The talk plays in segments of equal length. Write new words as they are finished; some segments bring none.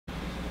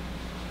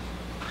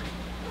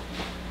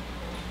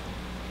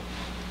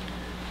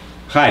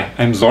Hi,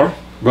 I'm Zor.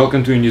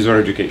 Welcome to Unizor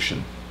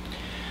Education.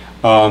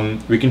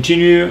 We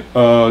continue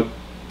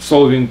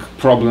solving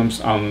problems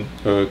on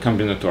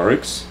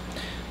combinatorics.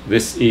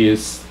 This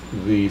is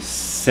the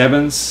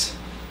 7th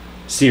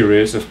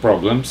series of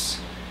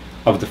problems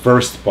of the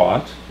first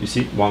part. You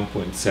see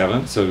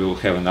 1.7, so we will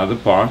have another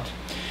part.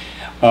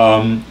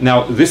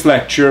 Now this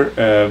lecture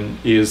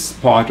is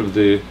part of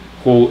the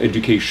whole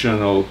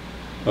educational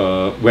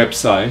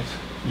website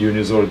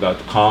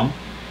unizor.com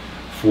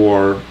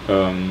for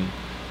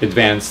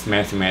advanced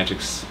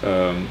mathematics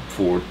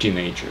for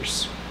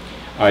teenagers.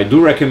 I do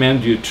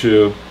recommend you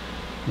to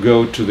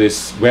go to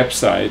this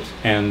website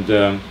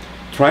and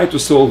try to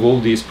solve all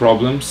these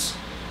problems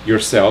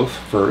yourself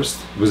first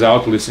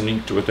without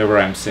listening to whatever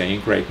I'm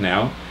saying right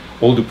now.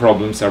 All the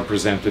problems are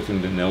presented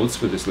in the notes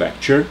for this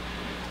lecture,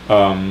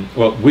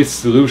 well, with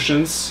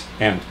solutions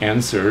and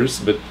answers,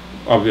 but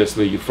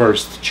obviously you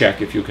first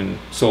check if you can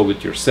solve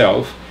it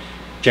yourself,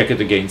 check it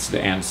against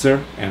the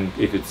answer, and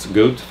if it's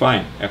good,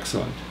 fine,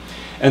 excellent.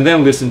 And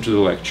then listen to the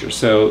lecture.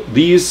 So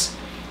these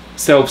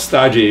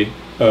self-study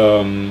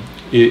are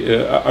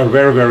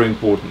very, very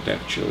important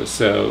actually.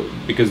 So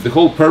because the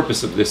whole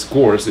purpose of this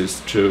course is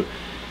to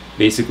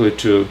basically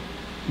to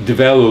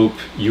develop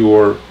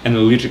your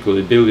analytical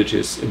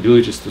abilities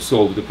to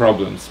solve the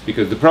problems,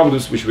 because the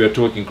problems which we are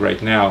talking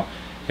right now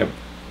have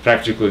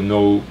practically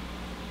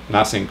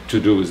nothing to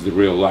do with the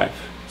real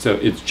life. So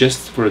it's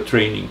just for a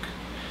training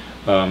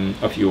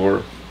of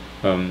your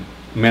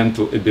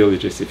mental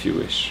abilities, if you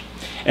wish.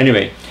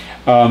 Anyway,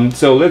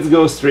 so let's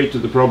go straight to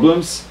the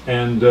problems,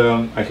 and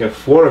I have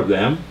 4 of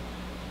them.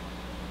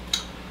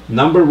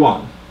 Number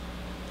 1.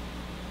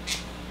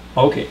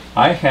 Okay,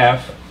 I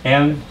have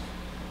n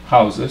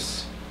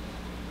houses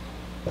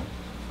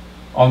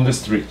on the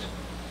street.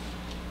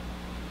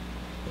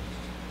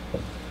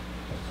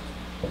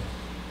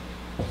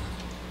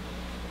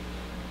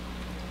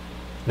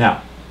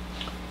 Now,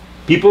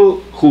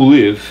 people who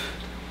live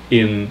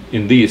in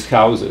these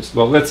houses,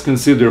 well, let's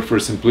consider for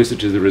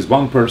simplicity there is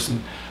one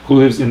person who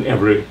lives in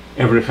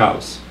every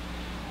house.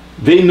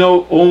 They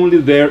know only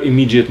their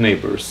immediate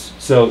neighbors.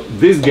 So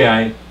this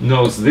guy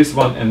knows this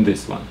one and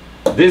this one.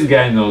 This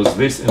guy knows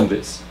this and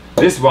this.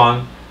 This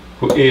one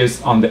who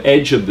is on the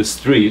edge of the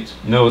street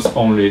knows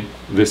only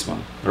this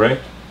one, right?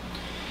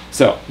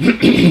 So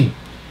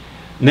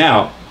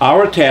now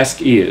our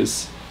task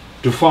is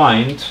to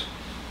find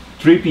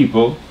 3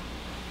 people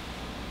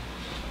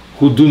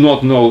who do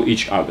not know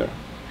each other.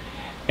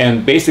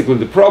 And basically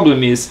the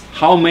problem is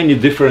how many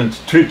different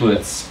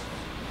triplets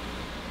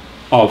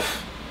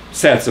of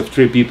sets of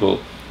 3 people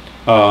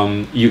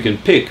you can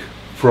pick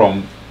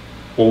from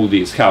all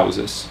these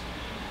houses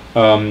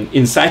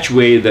in such a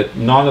way that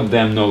none of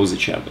them knows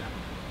each other.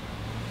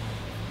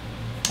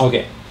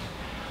 Okay,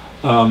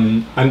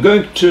 I'm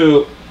going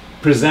to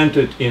present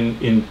it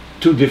in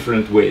 2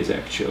 different ways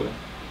actually.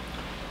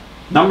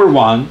 Number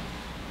 1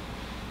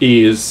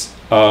 is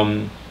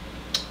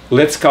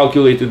let's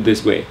calculate it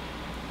this way.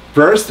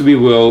 First we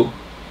will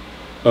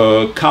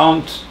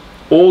count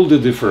all the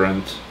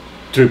different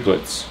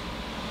triplets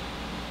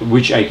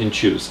which I can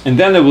choose, and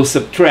then I will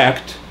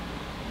subtract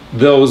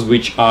those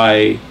which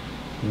I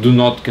do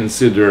not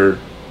consider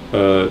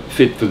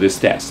fit for this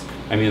task.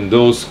 I mean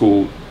those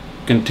who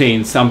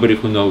contain somebody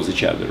who knows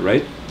each other,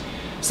 right?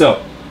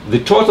 So the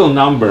total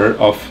number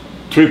of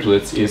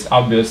triplets is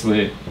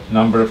obviously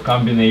number of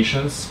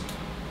combinations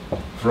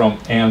from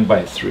n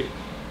by 3.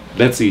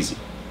 That's easy.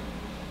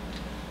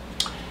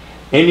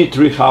 Any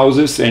 3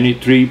 houses, any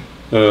 3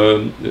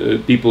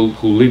 people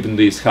who live in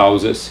these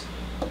houses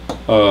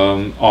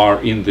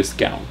are in this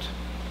count.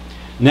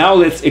 Now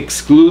let's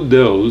exclude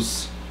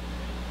those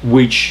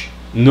which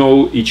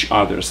know each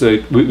other. So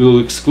we will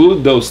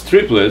exclude those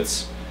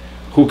triplets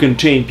who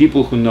contain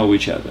people who know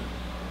each other.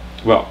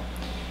 Well,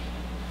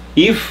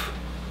 if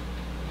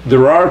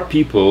there are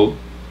people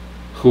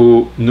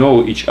who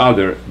know each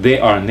other, they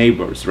are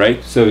neighbors,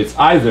 right? So it's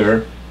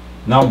either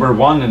number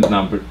 1 and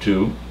number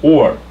 2,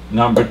 or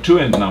number 2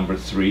 and number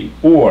 3,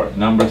 or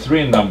number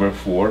 3 and number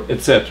 4,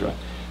 etc.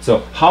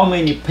 So how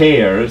many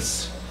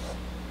pairs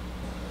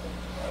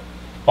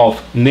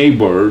of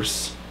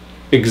neighbors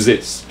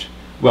exist?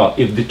 Well,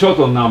 if the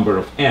total number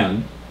of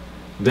n,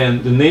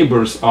 then the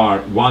neighbors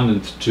are 1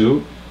 and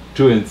 2,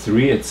 2 and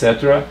 3,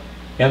 etc.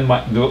 And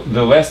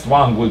the last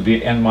one would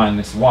be n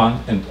minus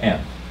 1 and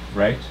n,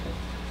 right?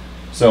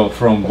 So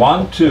from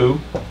 1, 2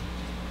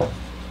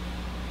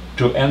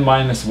 to n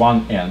minus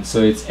 1 n,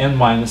 so it's n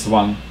minus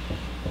 1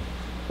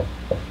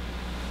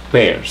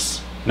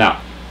 pairs.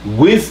 Now,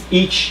 with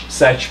each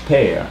such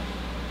pair,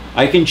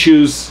 I can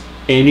choose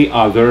any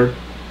other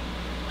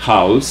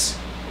house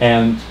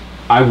and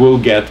I will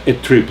get a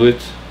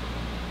triplet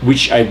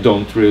which I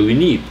don't really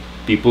need.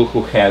 People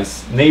who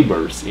has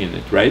neighbors in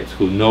it, right?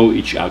 Who know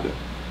each other.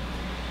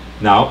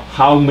 Now,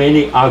 how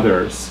many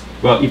others?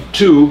 Well, if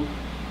 2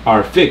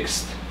 are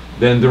fixed,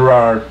 then there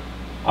are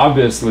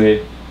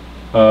obviously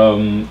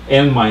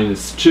n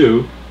minus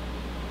 2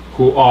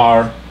 who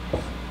are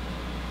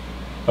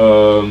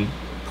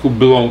who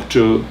belong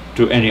to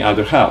any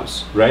other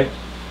house, right?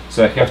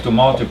 So I have to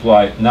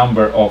multiply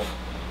number of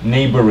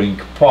neighboring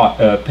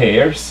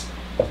pairs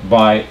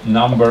by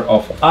number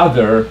of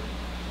other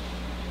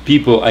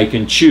people I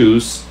can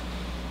choose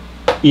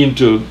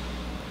into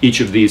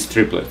each of these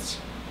triplets.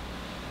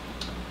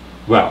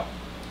 Well,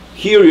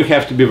 here you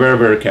have to be very,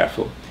 very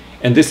careful.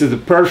 And this is a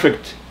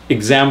perfect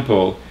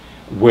example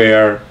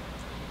where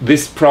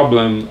this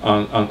problem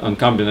on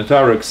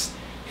combinatorics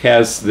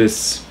has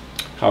this,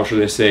 how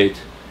should I say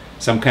it,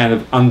 some kind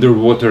of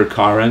underwater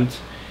current.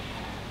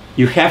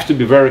 You have to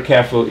be very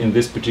careful in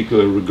this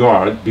particular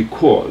regard,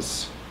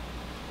 because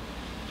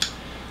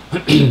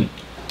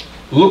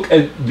look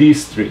at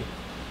these three.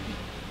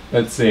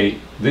 Let's say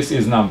this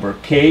is number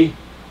k,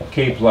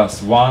 k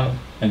plus 1,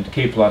 and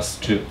k plus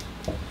 2.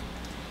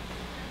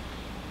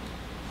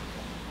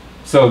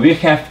 So we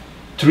have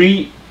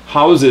three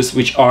houses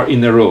which are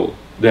in a row.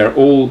 They're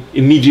all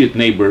immediate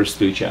neighbors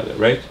to each other,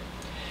 right?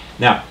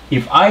 Now,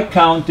 if I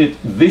counted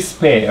this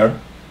pair,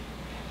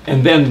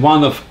 and then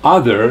one of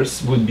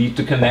others would be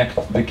to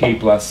connect the k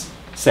plus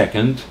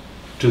second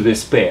to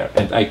this pair,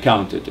 and I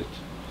counted it.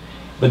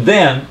 But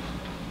then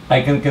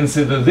I can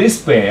consider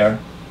this pair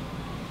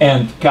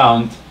and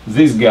count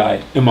this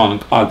guy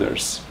among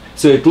others.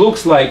 So it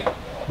looks like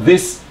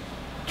this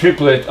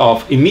triplet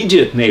of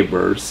immediate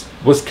neighbors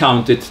was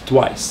counted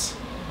twice.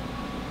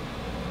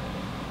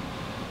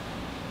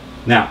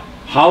 Now,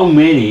 how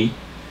many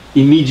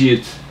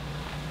immediate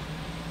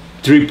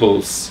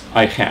triples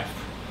I have?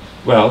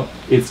 Well,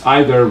 it's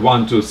either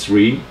 1, 2,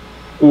 3,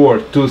 or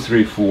 2,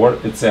 3, 4,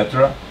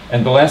 etc.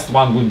 And the last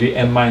one would be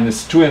n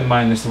minus 2, n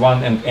minus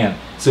 1, and n.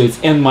 So it's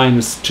n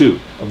minus 2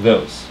 of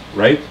those,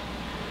 right?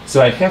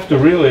 So I have to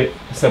really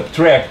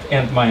subtract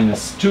n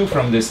minus 2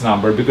 from this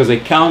number, because I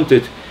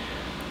counted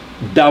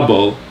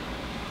double.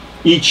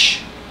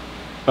 Each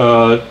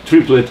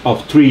triplet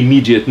of three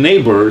immediate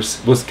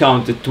neighbors was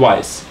counted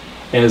twice,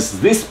 as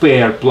this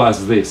pair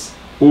plus this,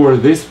 or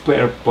this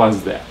pair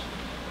plus that.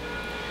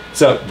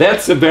 So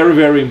that's a very,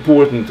 very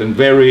important and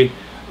very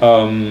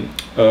kind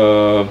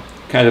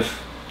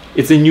of,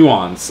 it's a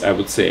nuance, I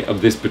would say,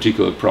 of this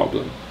particular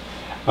problem.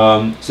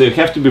 So you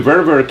have to be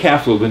very, very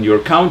careful when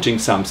you're counting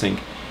something.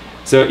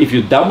 So if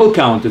you double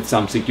counted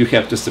something, you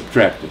have to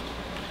subtract it.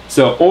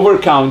 So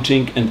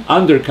overcounting and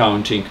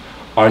undercounting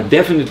are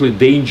definitely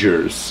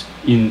dangers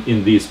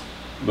in these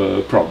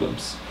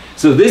problems.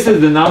 So this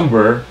is the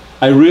number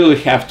I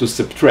really have to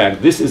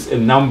subtract. This is a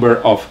number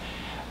of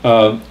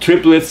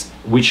triplets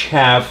which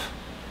have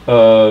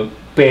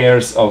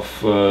pairs of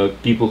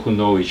people who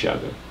know each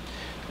other.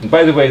 And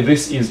by the way,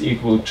 this is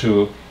equal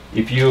to,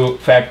 if you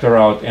factor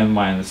out n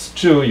minus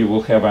 2, you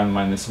will have n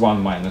minus 1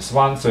 minus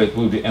 1, so it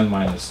will be n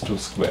minus 2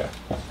 squared.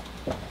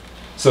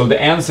 So the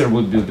answer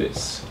would be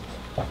this.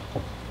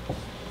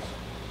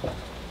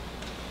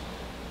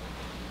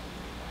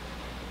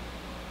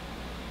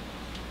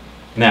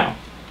 Now,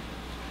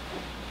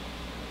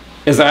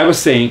 as I was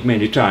saying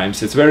many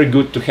times, it's very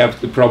good to have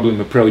the problem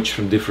approached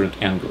from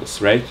different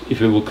angles, right? If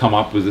we will come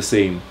up with the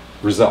same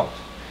result.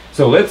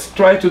 So let's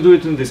try to do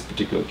it in this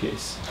particular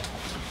case.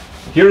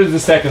 Here is the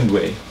second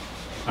way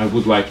I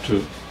would like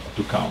to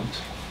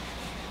count.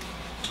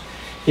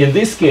 In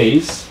this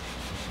case,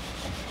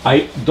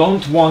 I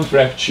don't want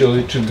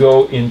actually to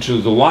go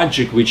into the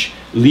logic which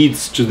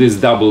leads to this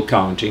double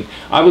counting.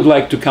 I would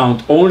like to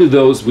count only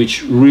those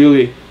which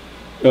really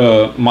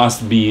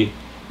must be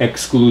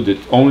excluded,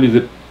 only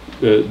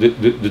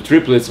the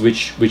triplets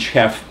which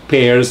have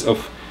pairs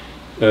of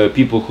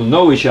people who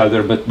know each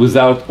other, but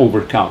without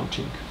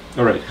overcounting.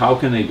 All right, how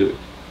can I do it?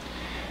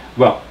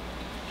 Well,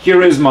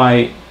 here is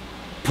my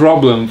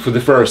problem for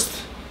the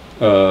first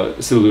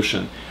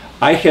solution.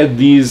 I had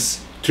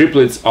these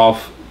triplets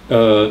of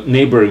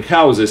neighboring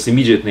houses,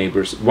 immediate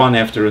neighbors, one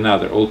after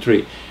another, all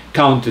three,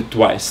 counted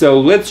twice. So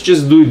let's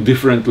just do it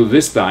differently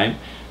this time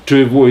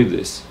to avoid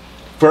this.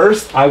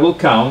 First, I will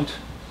count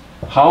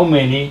how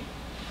many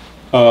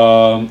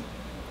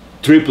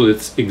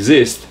triplets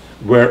exist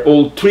where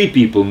all three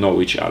people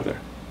know each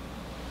other.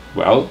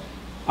 Well,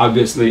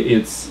 obviously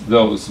it's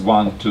those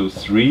 1, 2,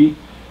 3,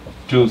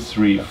 2,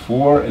 3,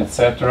 4,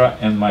 etc.,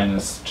 n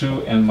minus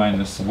 2, n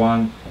minus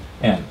 1,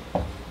 n.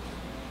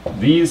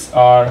 These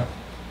are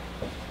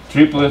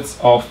triplets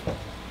of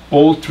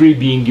all three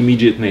being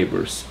immediate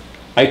neighbors.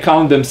 I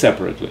count them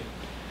separately.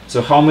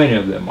 So how many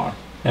of them are?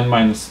 N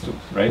minus 2,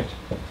 right?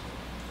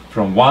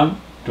 From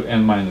 1 to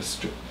n minus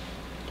 2.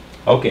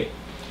 Okay.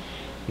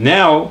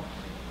 Now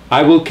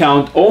I will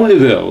count only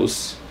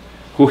those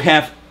who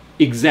have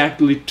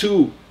exactly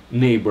two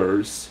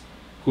neighbors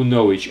who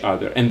know each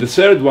other, and the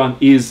third one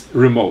is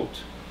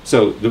remote.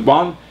 So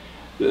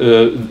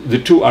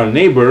the two are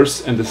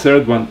neighbors, and the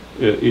third one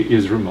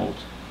is remote.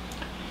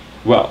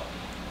 Well,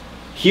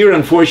 here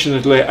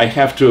unfortunately I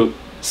have to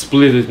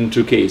split it in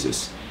two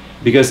cases,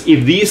 because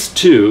if these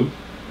two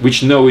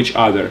which know each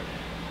other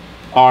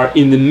are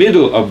in the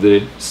middle of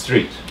the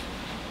street,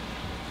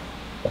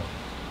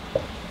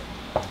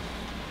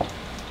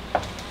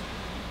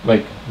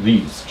 like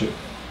these two,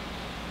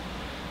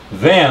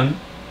 then,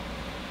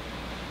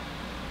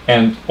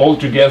 and all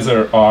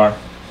together are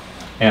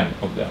n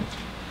of them,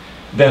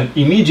 then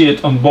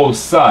immediate on both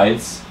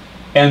sides,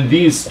 and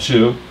these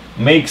two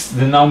makes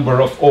the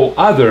number of all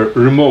other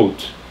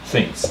remote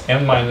things,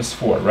 n minus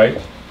 4,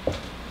 right?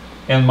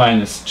 N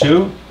minus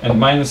 2 and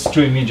minus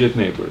 2 immediate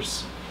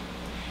neighbors.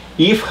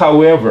 If,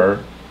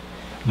 however,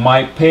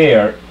 my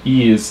pair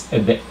is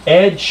at the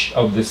edge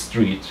of the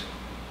street,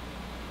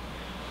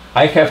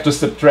 I have to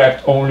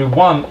subtract only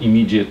one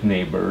immediate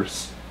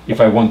neighbors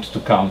if I want to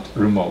count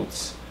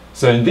remotes.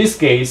 So in this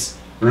case,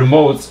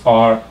 remotes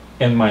are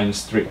n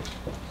minus 3.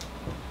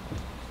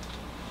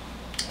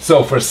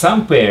 So for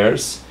some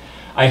pairs,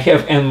 I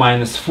have n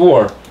minus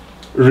 4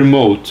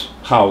 remote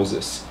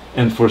houses,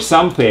 and for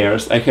some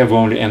pairs, I have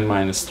only n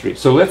minus 3.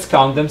 So let's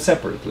count them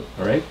separately,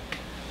 all right?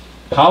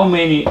 How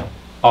many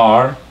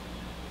are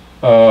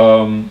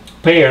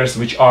pairs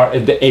which are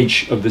at the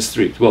edge of the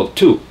street? Well,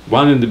 2.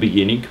 One in the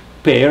beginning,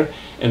 pair,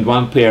 and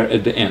one pair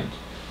at the end.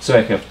 So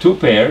I have 2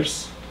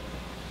 pairs,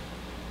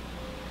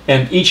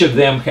 and each of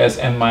them has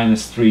n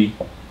minus 3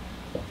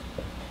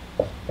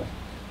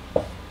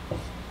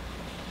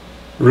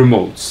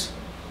 remotes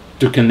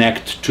to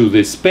connect to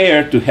this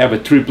pair to have a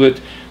triplet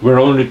where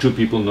only 2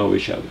 people know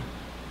each other.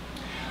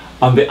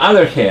 On the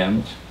other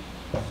hand,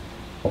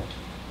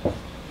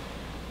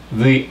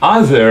 the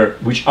other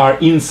which are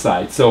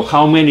inside, so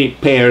how many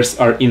pairs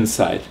are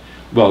inside?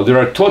 Well, there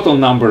are total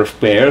number of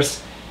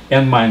pairs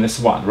n minus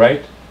 1,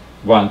 right?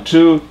 1,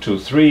 2, 2,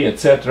 3,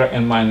 etc.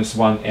 n minus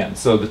 1 n.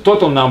 So the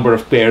total number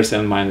of pairs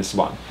n minus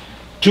 1.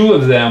 2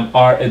 of them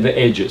are at the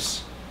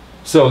edges.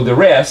 So the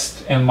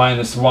rest, n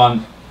minus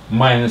 1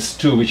 minus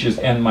 2, which is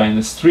n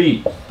minus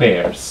 3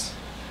 pairs,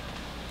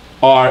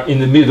 are in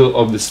the middle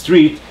of the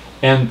street,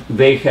 and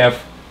they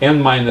have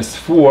n minus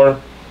 4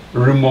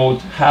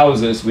 remote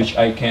houses which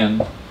I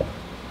can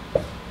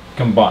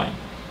combine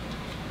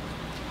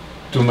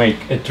to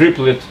make a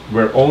triplet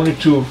where only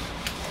 2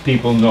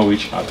 people know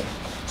each other.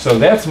 So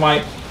that's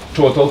my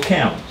total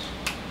count.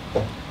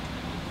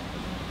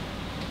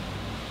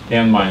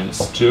 N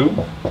minus 2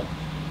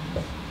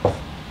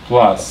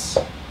 plus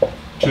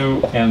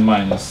 2 n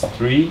minus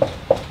 3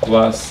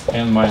 plus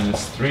n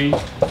minus 3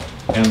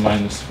 n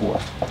minus 4.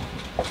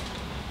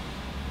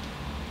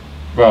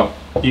 Well,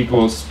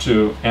 equals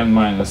to n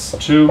minus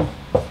 2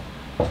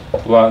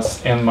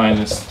 plus n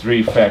minus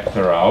 3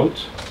 factor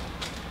out.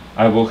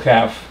 I will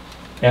have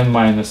n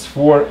minus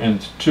 4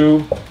 and 2,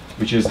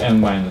 which is n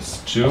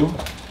minus 2.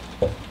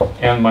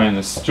 N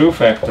minus 2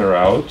 factor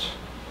out.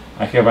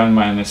 I have n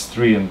minus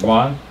 3 and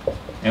 1,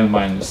 n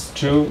minus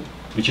 2,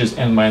 which is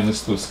n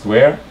minus 2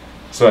 square.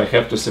 So I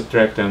have to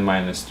subtract n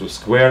minus 2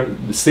 square,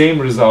 the same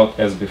result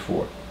as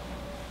before.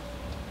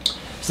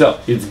 So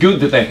it's good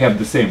that I have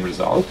the same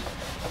result.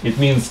 It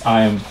means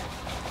I am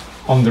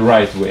on the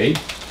right way.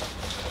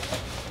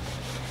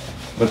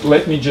 But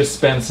let me just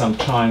spend some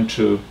time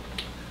to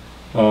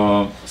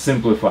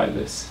simplify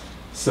this.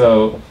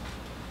 So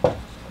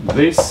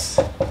this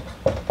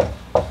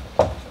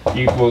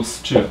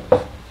equals to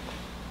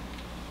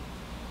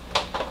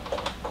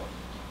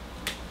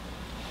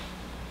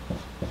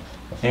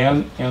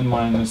n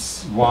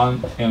minus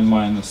 1, n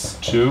minus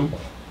 2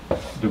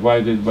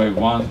 divided by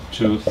 1,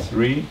 2,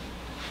 3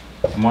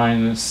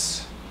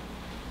 minus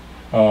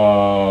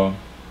n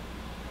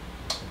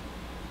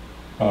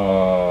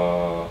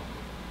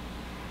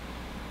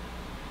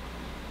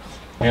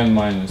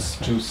minus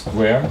 2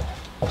 square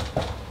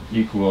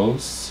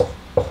equals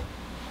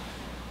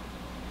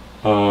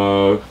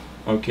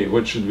okay,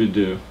 what should we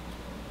do?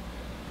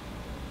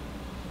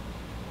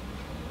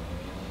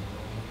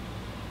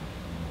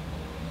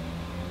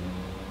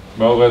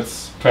 Well,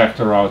 let's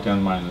factor out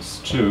n minus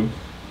 2.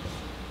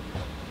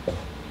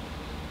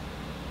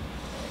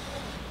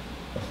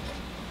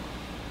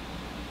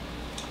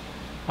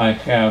 I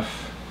have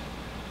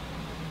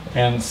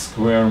n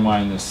square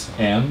minus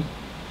n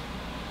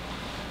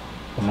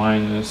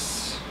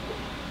minus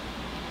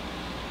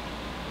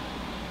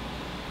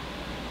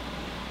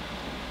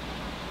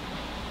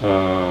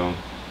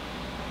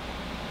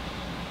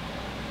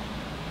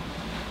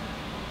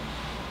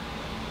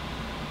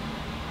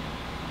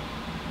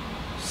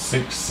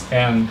six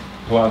n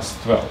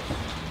plus 12,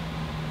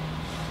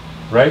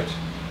 right?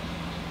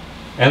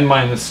 N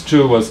minus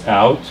 2 was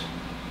out,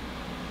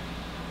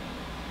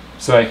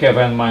 so I have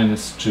n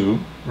minus 2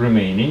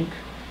 remaining,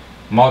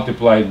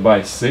 multiplied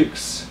by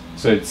 6,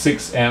 so it's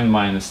 6n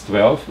minus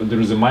 12, but there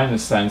is a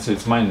minus sign, so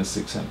it's minus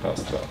 6n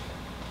plus 12,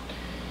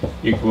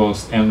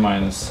 equals n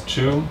minus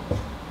 2,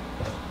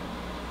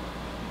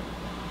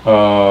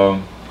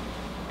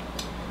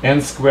 n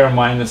square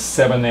minus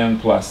 7n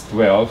plus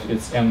 12,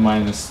 it's n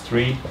minus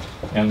 3,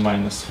 n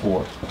minus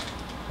 4.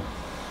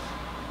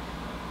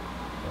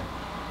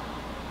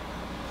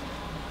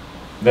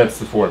 That's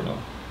the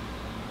formula.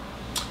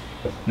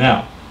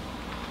 Now,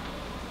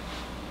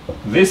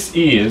 this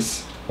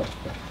is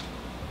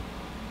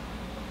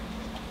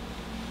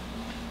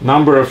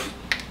number of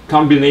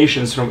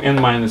combinations from n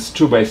minus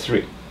 2 by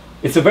 3.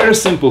 It's a very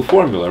simple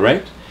formula,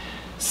 right?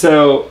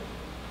 So,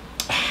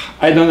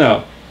 I don't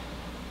know.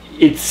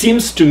 It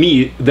seems to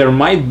me there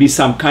might be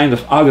some kind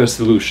of other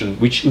solution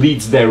which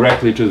leads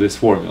directly to this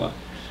formula.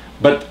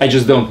 but I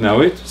just don't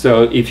know it.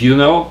 So if you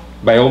know,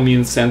 by all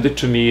means send it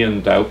to me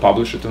and I'll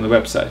publish it on the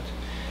website.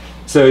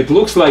 So it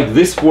looks like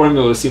this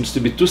formula seems to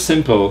be too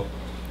simple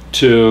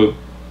to,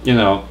 you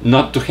know,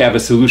 not to have a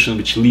solution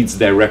which leads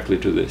directly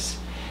to this.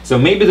 So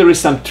maybe there is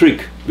some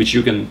trick which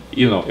you can,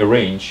 you know,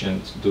 arrange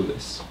and do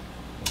this.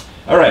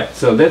 All right,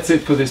 so that's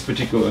it for this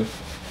particular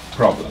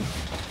problem.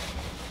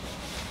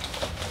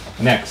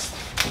 Next.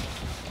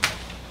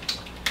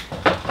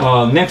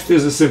 Next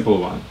is a simple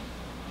one.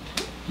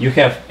 You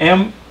have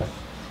M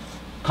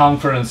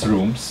conference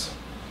rooms,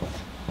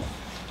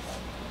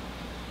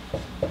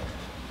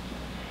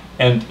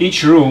 and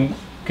each room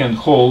can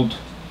hold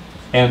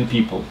N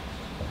people.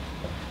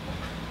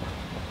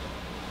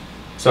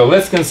 So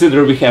let's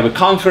consider we have a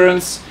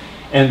conference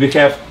and we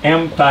have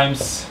M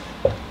times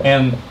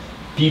N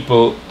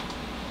people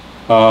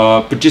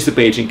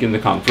participating in the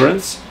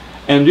conference,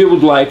 and we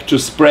would like to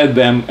spread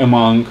them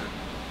among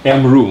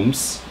M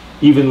rooms,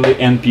 evenly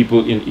N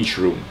people in each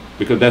room,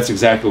 because that's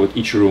exactly what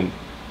each room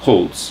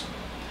holds.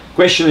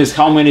 Question is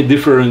how many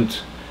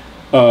different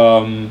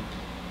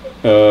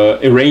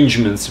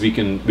arrangements we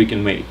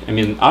can make. I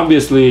mean,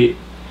 obviously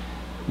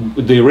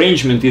the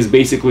arrangement is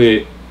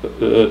basically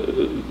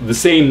the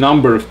same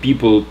number of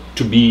people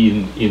to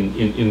be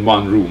in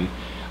one room,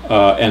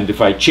 and if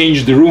I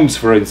change the rooms,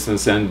 for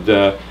instance, and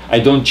I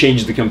don't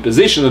change the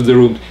composition of the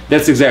room,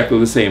 that's exactly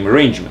the same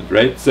arrangement,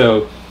 right?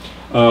 So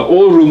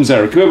all rooms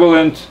are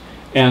equivalent,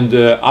 and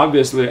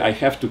obviously I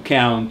have to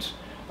count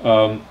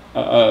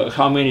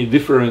how many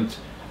different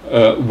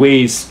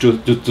ways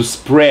to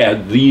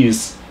spread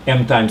these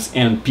M times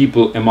N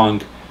people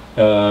among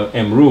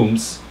M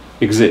rooms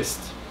exist.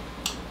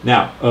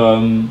 Now,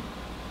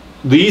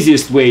 the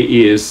easiest way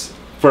is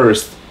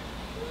first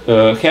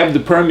have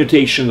the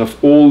permutation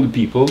of all the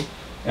people,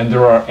 and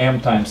there are M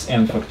times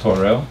N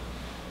factorial.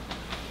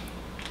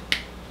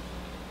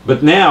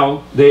 But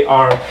now they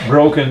are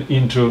broken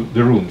into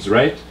the rooms,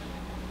 right?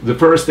 The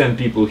first N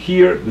people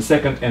here, the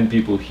second N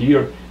people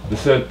here, the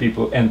third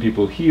N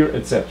people here,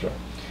 etc.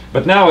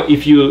 But now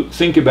if you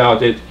think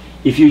about it,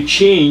 if you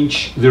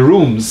change the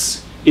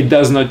rooms, it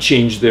does not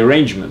change the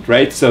arrangement,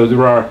 right? So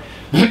there are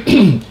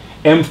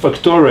M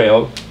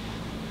factorial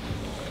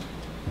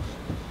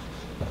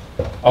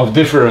of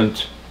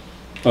different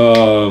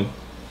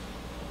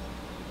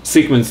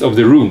sequence of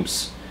the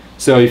rooms.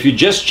 So if you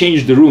just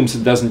change the rooms,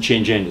 it doesn't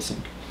change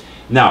anything.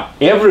 Now,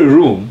 every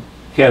room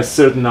has a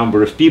certain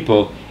number of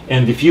people,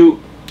 and if you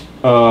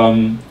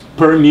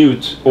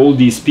permute all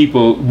these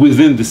people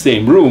within the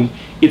same room,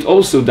 it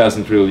also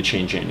doesn't really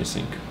change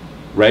anything,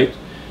 right?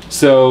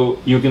 So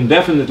you can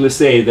definitely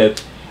say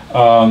that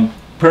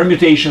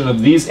permutation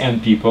of these N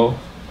people,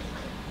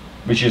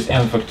 which is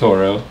N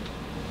factorial,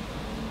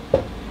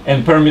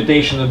 and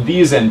permutation of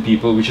these N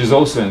people, which is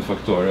also N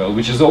factorial,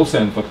 which is also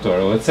N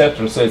factorial,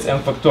 etc. So it's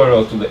N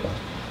factorial to the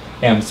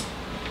M's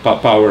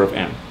power of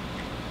M.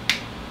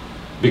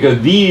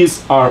 Because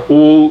these are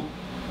all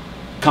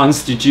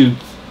constitute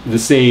the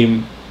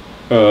same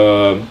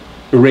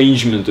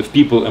arrangement of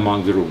people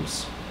among the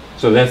rooms.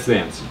 So that's the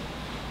answer.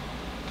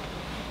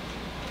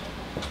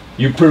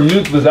 You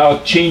permute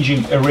without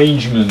changing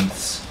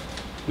arrangements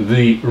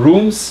the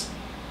rooms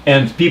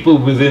and people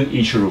within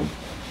each room.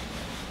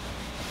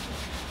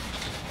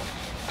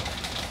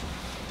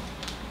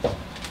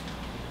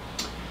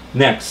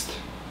 Next,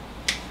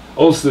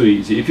 also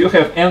easy. If you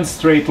have N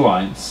straight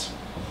lines,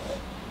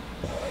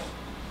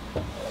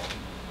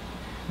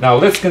 now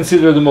let's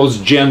consider the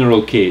most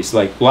general case,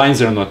 like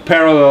lines are not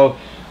parallel,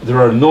 there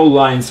are no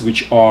lines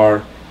which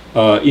are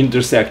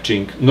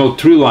intersecting, no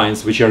three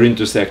lines which are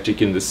intersecting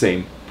in the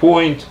same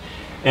point,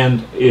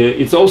 and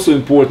it's also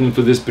important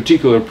for this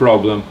particular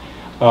problem,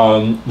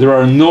 there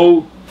are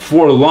no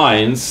four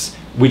lines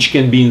which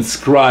can be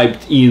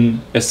inscribed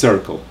in a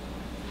circle.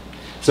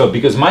 So,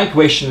 because my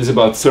question is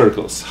about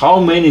circles,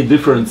 how many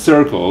different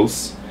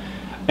circles,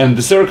 and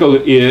the circle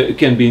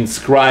can be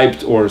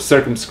inscribed or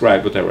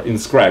circumscribed, whatever,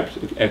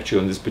 inscribed actually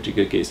in this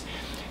particular case,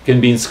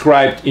 can be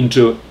inscribed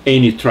into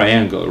any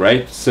triangle,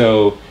 right?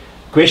 So,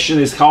 question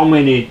is how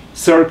many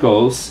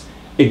circles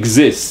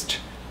exist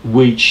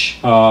which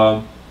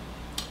are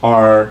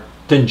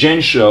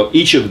tangential,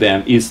 each of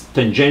them is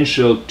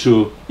tangential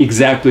to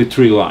exactly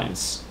three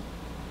lines.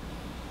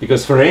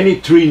 Because for any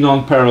three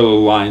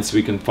non-parallel lines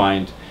we can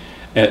find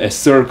a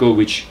circle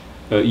which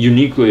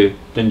uniquely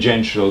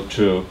tangential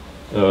to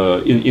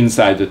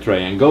inside the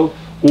triangle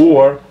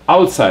or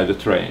outside the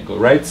triangle,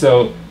 right?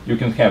 So you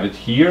can have it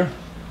here,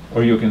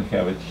 or you can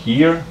have it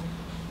here,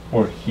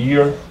 or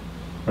here,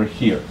 or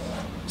here.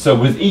 So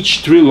with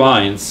each three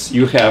lines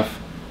you have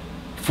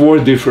four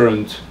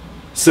different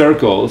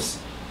circles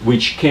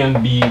which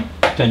can be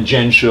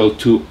tangential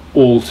to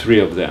all three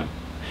of them.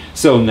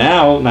 So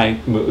now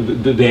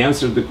the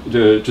answer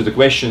to the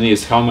question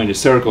is how many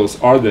circles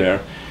are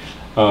there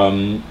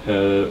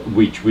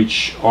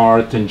which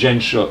are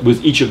tangential,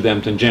 with each of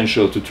them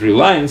tangential to three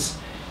lines,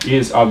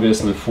 is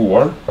obviously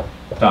 4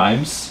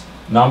 times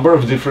number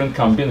of different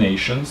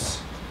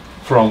combinations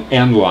from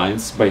N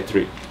lines by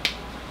 3.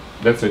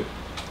 That's it.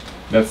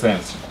 That's the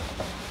answer.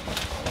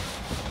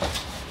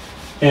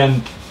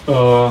 And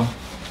the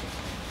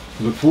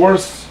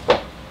fourth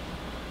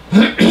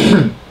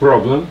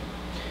problem,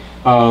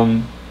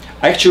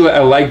 actually I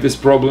like this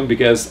problem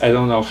because I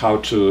don't know how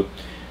to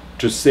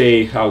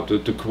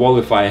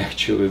qualify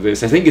actually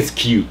this. I think it's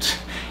cute,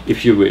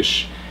 if you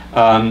wish.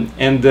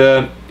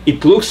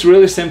 It looks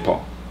really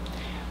simple,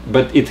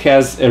 but it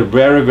has a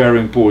very, very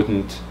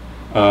important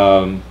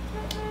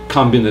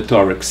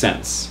combinatoric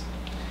sense.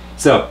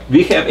 So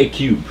we have a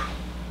cube.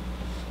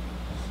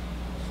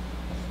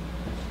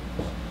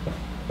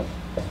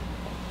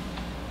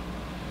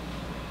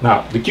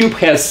 Now the cube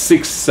has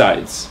 6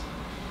 sides,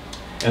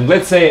 and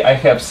let's say I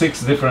have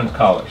 6 different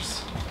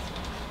colors.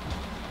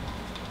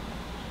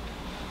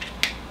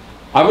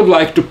 I would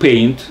like to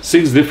paint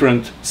 6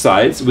 different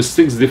sides with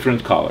 6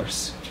 different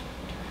colors.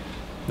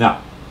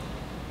 Now,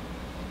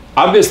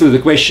 obviously the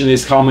question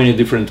is how many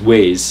different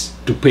ways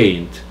to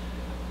paint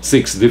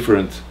 6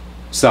 different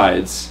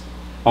sides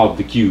of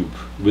the cube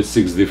with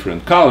 6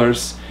 different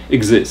colors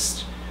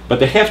exist.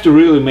 But I have to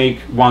really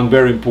make one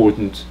very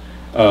important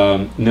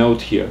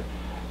note here.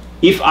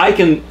 If I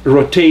can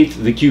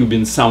rotate the cube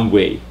in some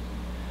way,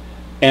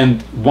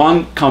 and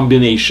one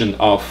combination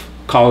of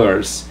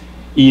colors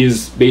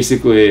is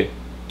basically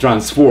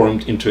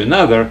transformed into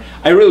another,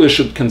 I really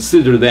should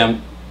consider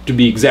them to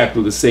be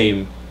exactly the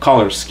same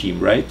color scheme,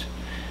 right?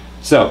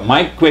 So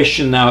my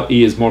question now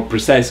is more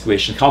precise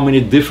question: how many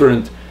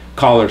different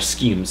color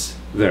schemes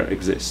there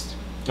exist?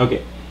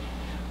 Okay.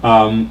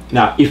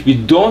 Now, if we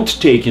don't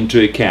take into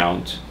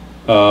account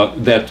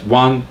that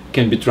one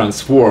can be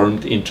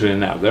transformed into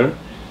another,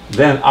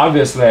 then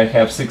obviously I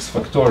have 6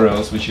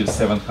 factorials, which is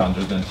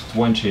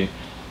 720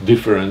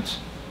 different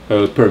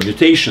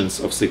permutations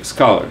of 6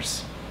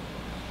 colors.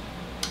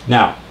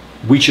 Now,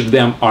 which of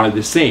them are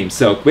the same?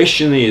 So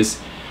question is,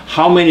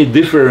 how many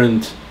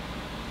different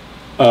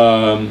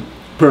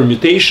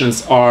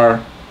permutations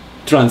are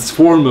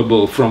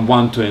transformable from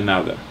one to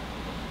another?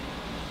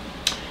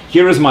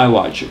 Here is my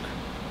logic.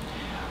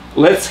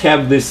 Let's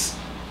have this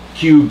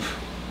cube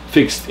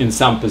fixed in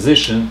some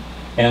position,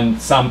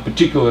 and some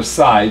particular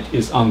side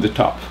is on the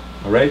top.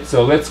 All right,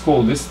 so let's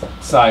call this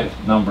side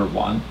number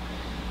 1.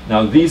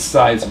 Now these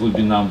sides will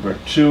be number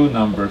 2,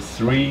 number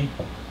 3,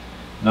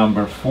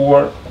 number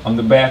 4 on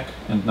the back,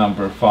 and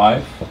number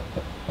 5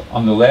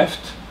 on the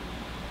left,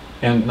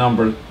 and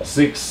number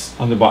 6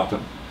 on the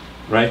bottom.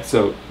 Right,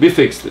 so we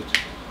fixed it.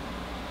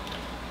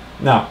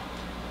 Now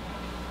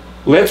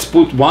let's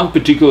put one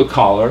particular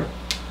color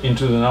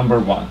into the number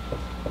 1.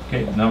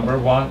 Okay, number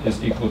 1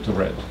 is equal to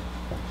red.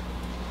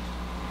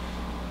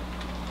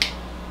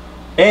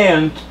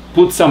 And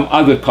put some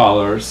other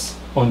colors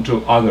onto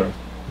other.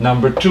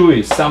 Number 2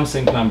 is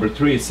something, number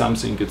 3 is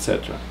something,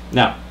 etc.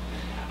 Now,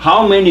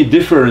 how many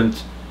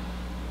different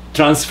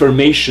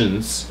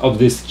transformations of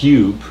this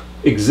cube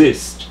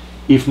exist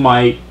if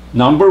my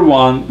number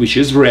 1, which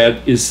is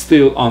red, is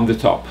still on the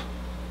top?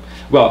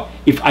 Well,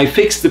 if I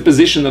fix the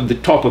position of the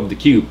top of the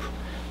cube,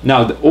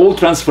 now all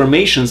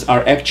transformations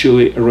are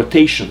actually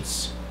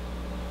rotations,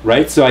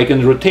 right? So I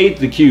can rotate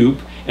the cube,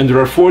 and there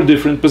are 4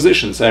 different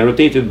positions. I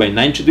rotate it by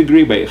 90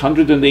 degrees, by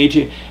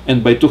 180,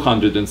 and by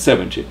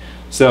 270.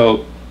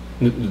 So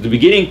the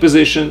beginning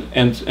position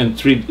and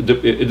 3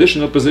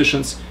 additional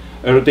positions,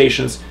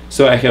 rotations.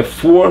 So I have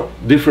 4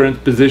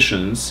 different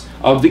positions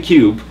of the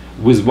cube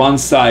with one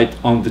side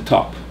on the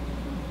top,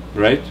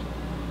 right?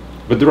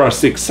 But there are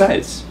 6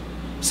 sides.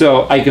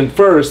 So I can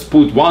first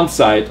put one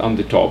side on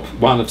the top,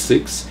 1 of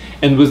 6,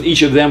 and with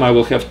each of them I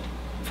will have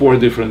 4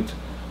 different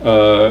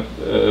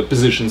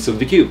positions of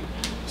the cube.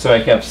 So I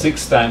have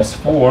 6 times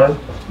 4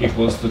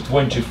 equals to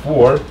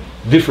 24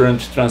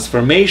 different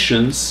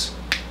transformations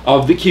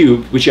of the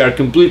cube, which are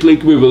completely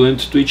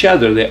equivalent to each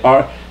other. They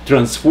are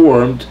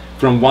transformed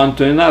from one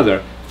to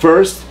another.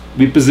 First,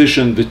 we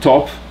position the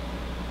top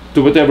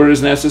to whatever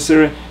is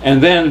necessary,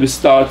 and then we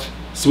start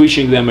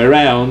switching them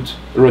around,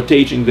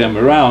 rotating them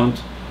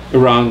around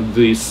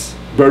this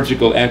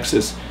vertical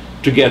axis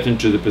to get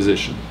into the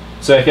position.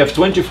 So I have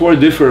 24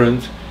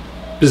 different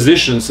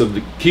positions of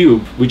the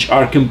cube which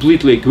are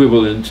completely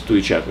equivalent to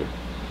each other.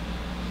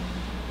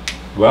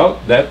 Well,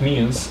 that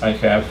means I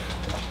have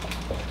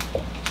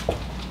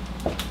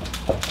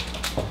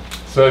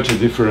 30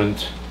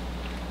 different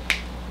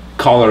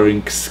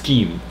coloring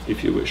scheme,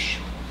 if you wish.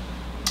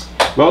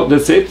 Well,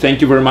 that's it.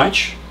 Thank you very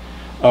much.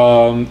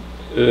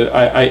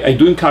 I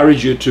do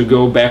encourage you to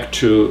go back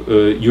to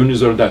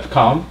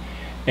unizor.com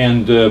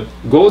and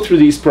go through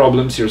these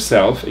problems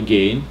yourself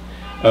again.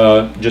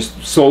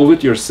 Just solve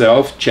it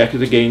yourself, check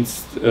it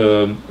against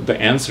the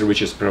answer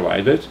which is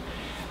provided,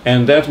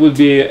 and that would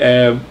be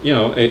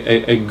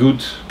a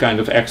good kind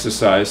of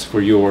exercise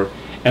for your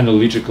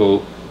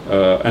analytical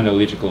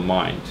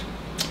mind.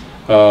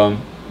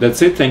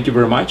 That's it. Thank you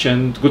very much,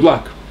 and good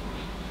luck.